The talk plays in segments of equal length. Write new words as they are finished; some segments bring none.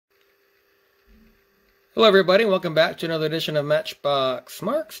Hello everybody, welcome back to another edition of Matchbox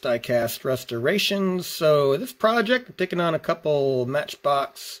Marks Diecast Restorations. So this project, I'm taking on a couple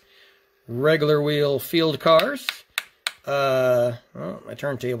Matchbox regular wheel field cars. My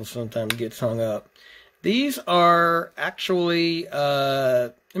turntable sometimes gets hung up. These are actually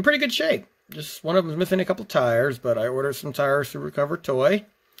in pretty good shape. Just one of them is missing a couple tires, but I ordered some tires through Recover Toy.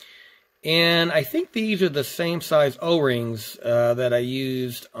 And I think these are the same size O-rings that I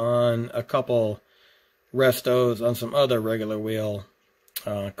used on a couple Restos on some other regular wheel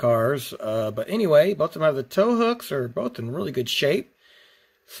cars. But anyway, both of them have the tow hooks, are both in really good shape.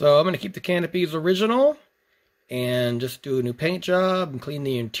 So I'm going to keep the canopies original and just do a new paint job and clean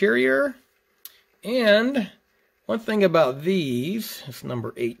the interior. And one thing about these, it's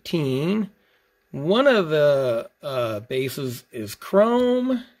number 18, one of the bases is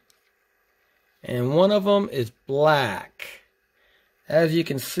chrome and one of them is black. As you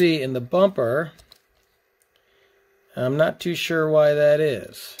can see in the bumper, I'm not too sure why that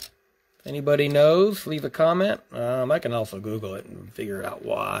is. If anybody knows, leave a comment. I can also Google it and figure out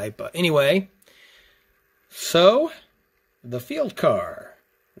why. But anyway, so the field car,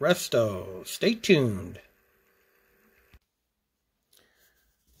 Resto. Stay tuned.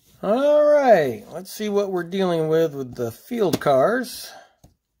 All right, let's see what we're dealing with the field cars.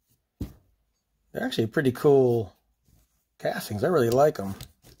 They're actually pretty cool castings. I really like them.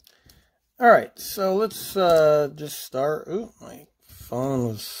 All right, so let's just start. Ooh, my phone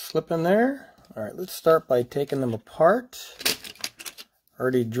was slipping there. All right, let's start by taking them apart.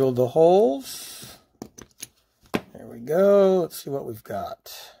 Already drilled the holes. There we go. Let's see what we've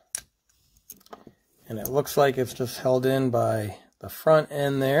got. And it looks like it's just held in by the front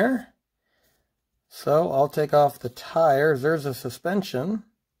end there. So I'll take off the tires. There's a suspension.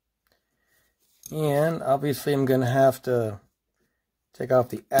 And obviously I'm going to have to take off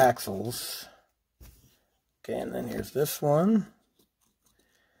the axles. Okay, and then here's this one.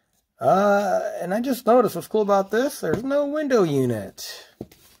 And I just noticed what's cool about this. There's no window unit.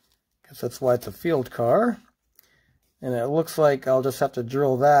 Guess that's why it's a field car. And it looks like I'll just have to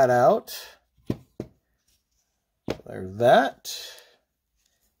drill that out. So there's that.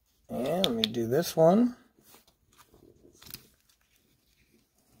 And let me do this one.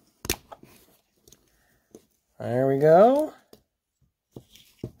 There we go.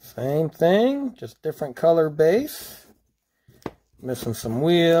 Same thing, just different color base. Missing some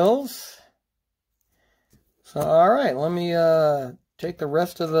wheels. So, all right, let me take the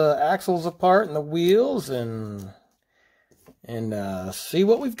rest of the axles apart and the wheels and see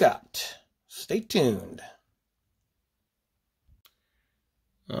what we've got. Stay tuned.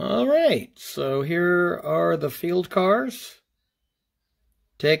 All right, so here are the field cars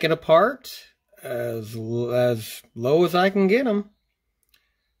taken apart as low as I can get them.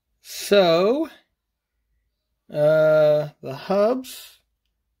 So, the hubs,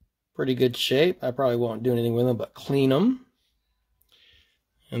 pretty good shape. I probably won't do anything with them but clean them.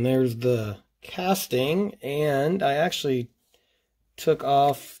 And there's the casting, and I actually took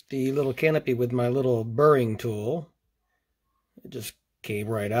off the little canopy with my little burring tool. It just came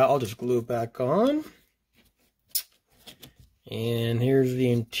right out. I'll just glue it back on. And here's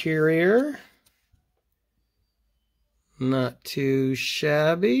the interior. Not too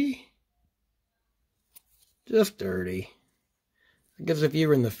shabby. Just dirty. I guess if you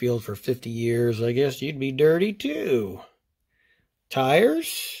were in the field for 50 years, I guess you'd be dirty too.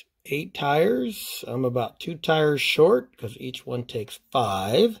 Tires, 8 tires. I'm about 2 tires short because each one takes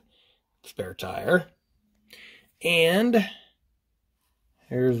 5. Spare tire. And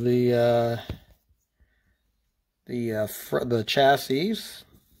here's the chassis.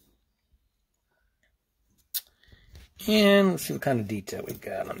 And let's see what kind of detail we've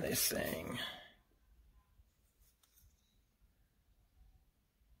got on this thing.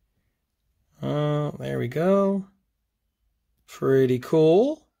 There we go. Pretty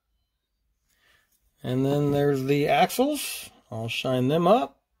cool. And then there's the axles. I'll shine them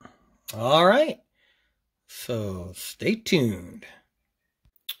up. All right. So stay tuned.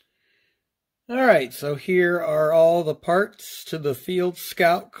 All right, so here are all the parts to the Field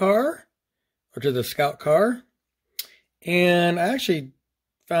Scout car, or to the Scout car. And I actually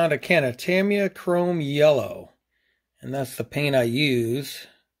found a can of Tamiya Chrome Yellow, and that's the paint I use.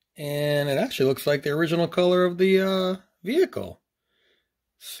 And it actually looks like the original color of the vehicle.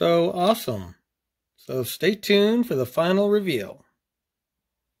 So awesome. So stay tuned for the final reveal.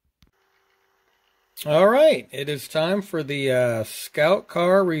 All right, it is time for the Scout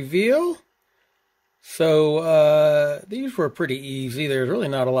car reveal. So these were pretty easy. There's really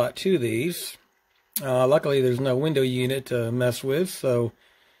not a lot to these. Luckily, there's no window unit to mess with, so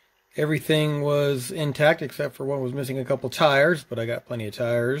Everything was intact except for one was missing a couple tires, but I got plenty of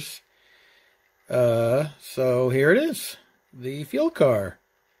tires. So here it is, the field car.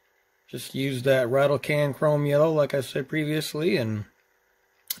 Just used that rattle can chrome yellow like I said previously, and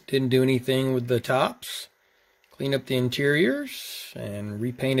didn't do anything with the tops. Cleaned up the interiors and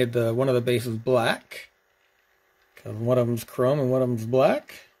repainted one of the bases black, because one of them's chrome and one of them's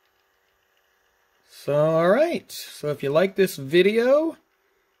black. So alright, so if you like this video,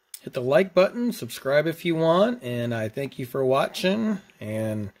 hit the like button, subscribe if you want, and I thank you for watching,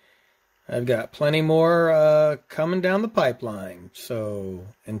 and I've got plenty more coming down the pipeline. So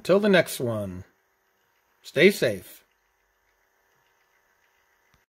until the next one, stay safe.